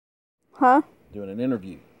Huh? Doing an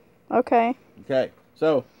interview. Okay. Okay.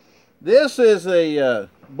 So, this is a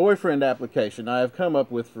boyfriend application I have come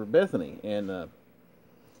up with for Bethany, and so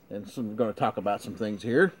I'm going to talk about some things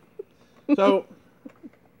here. So,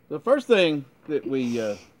 the first thing that we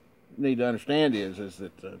need to understand is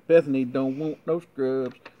that Bethany don't want no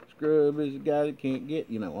scrubs. Scrub is a guy that can't get,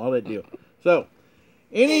 all that deal. So,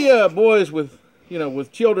 any boys with,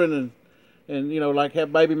 with children and like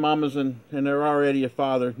have baby mamas and they're already a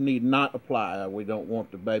father need not apply. We don't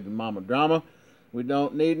want the baby mama drama. We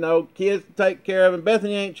don't need no kids to take care of, and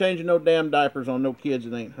Bethany ain't changing no damn diapers on no kids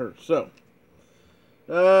that ain't hers. So,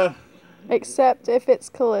 except if it's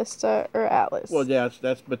Callista or Atlas. well, yeah,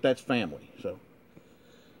 that's family.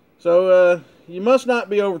 So you must not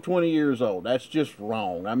be over 20 years old. That's just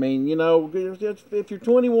wrong. I mean, if you're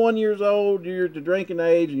 21 years old, you're the drinking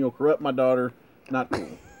age, and you'll corrupt my daughter. Not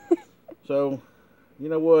cool. So, you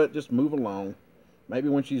know what? Just move along. Maybe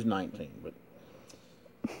when she's 19. But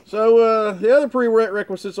so the other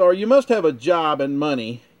prerequisites are you must have a job and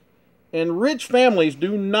money, and rich families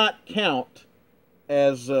do not count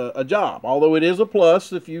as a job. Although it is a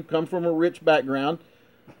plus if you come from a rich background.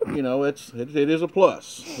 It is a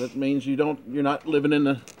plus. That means you're not living in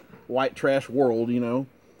the white trash world,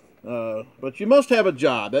 But you must have a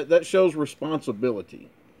job. That shows responsibility.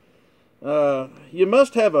 You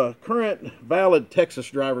must have a current valid Texas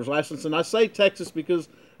driver's license, and I say Texas because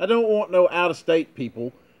I don't want no out-of-state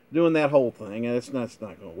people doing that whole thing, and it's not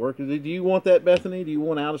going to work. Do you want that, Bethany? Do you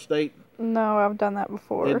want out-of-state? No, I've done that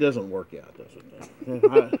before. It doesn't work out, does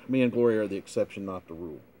it? Me and Gloria are the exception, not the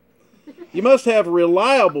rule. You must have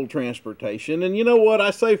reliable transportation, and you know what?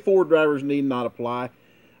 I say Ford drivers need not apply.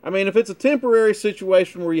 I mean, if it's a temporary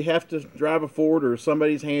situation where you have to drive a Ford or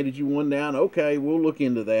somebody's handed you one down, okay, we'll look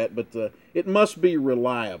into that, but it must be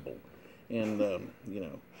reliable. And,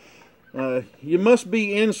 you must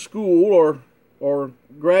be in school or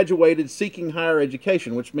graduated seeking higher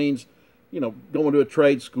education, which means, going to a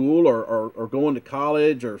trade school or going to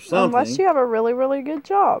college or something. Unless you have a really, really good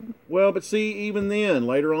job. Well, but see, even then,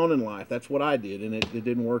 later on in life, that's what I did, and it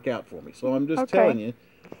didn't work out for me. So I'm just telling you,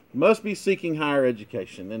 must be seeking higher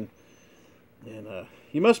education. And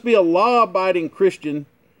you must be a law-abiding Christian,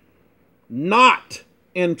 not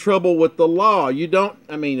in trouble with the law. You don't,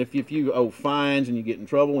 I mean, if you owe fines and you get in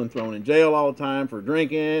trouble and thrown in jail all the time for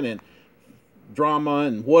drinking and drama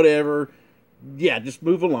and whatever, yeah, just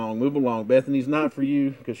move along. Bethany's not for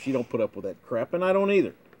you because she don't put up with that crap, and I don't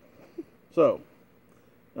either. So,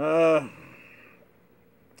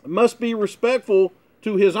 must be respectful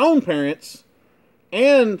to his own parents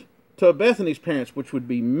and to Bethany's parents, which would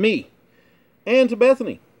be me, and to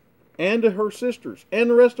Bethany, and to her sisters,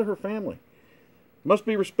 and the rest of her family. Must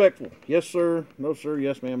be respectful. Yes, sir. No, sir.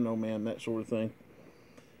 Yes, ma'am. No, ma'am. That sort of thing.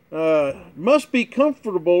 Must be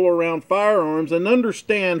comfortable around firearms and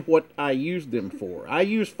understand what I use them for. I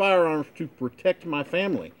use firearms to protect my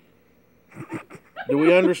family. Do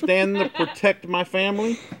we understand the protect my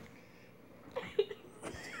family?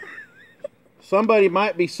 Somebody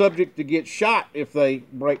might be subject to get shot if they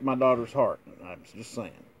break my daughter's heart. I'm just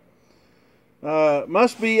saying.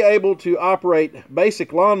 Must be able to operate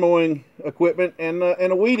basic lawn mowing equipment and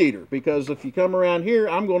a weed eater, because if you come around here,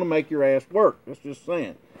 I'm going to make your ass work. That's just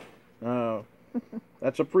saying.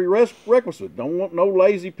 That's a prerequisite. Don't want no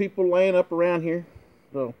lazy people laying up around here.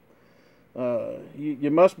 So, you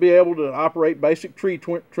must be able to operate basic tree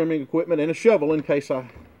trimming equipment and a shovel in case I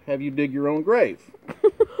have you dig your own grave.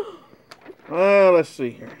 Let's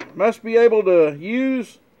see here. Must be able to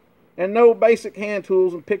use and know basic hand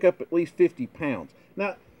tools and pick up at least 50 pounds.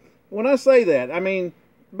 Now, when I say that, I mean,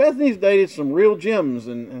 Bethany's dated some real gems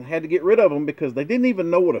and had to get rid of them because they didn't even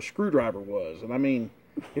know what a screwdriver was. And I mean,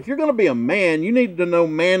 if you're going to be a man, you need to know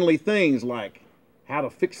manly things like how to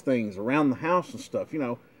fix things around the house and stuff.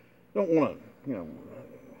 Don't want to,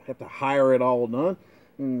 have to hire it all done.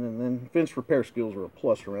 And then fence repair skills are a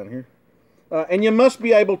plus around here. And you must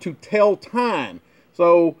be able to tell time.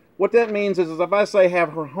 So what that means is if I say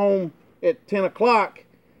have her home at 10 o'clock,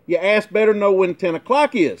 you better know when 10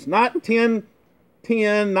 o'clock is. Not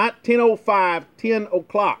 10:10, not 10:05, 10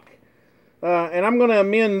 o'clock. And I'm going to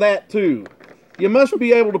amend that too. You must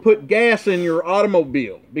be able to put gas in your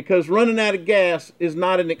automobile, because running out of gas is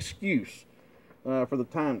not an excuse for the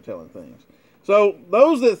time-telling things. So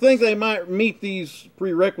those that think they might meet these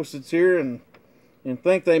prerequisites here and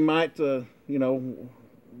think they might, want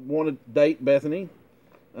to date Bethany,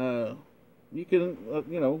 you can,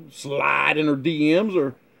 slide in her DMs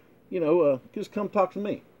or, just come talk to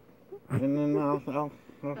me. And then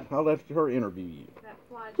I'll let her interview you. That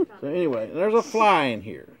fly's coming. So anyway, there's a fly in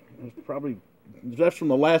here. It's probably... That's from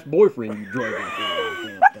the last boyfriend you drove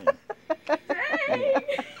into.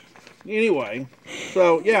 anyway,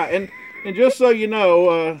 so yeah, and just so you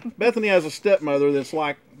know, Bethany has a stepmother that's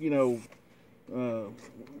like,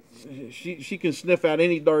 she can sniff out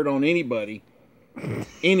any dirt on anybody.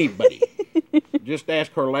 Anybody. Just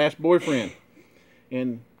ask her last boyfriend.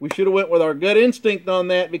 And we should have went with our gut instinct on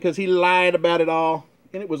that because he lied about it all,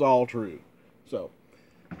 and it was all true. So,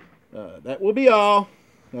 that will be all.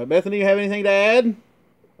 Bethany, you have anything to add?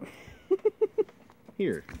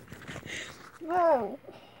 Here. No.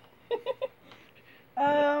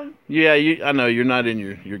 Yeah, I know you're not in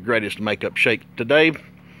your greatest makeup shape today,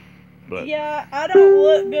 but Yeah, I don't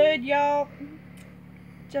look good, y'all.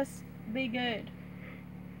 Just be good.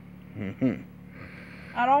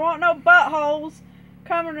 I don't want no buttholes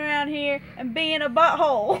coming around here and being a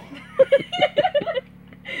butthole.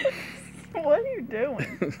 What are you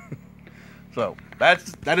doing? So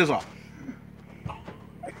that is all.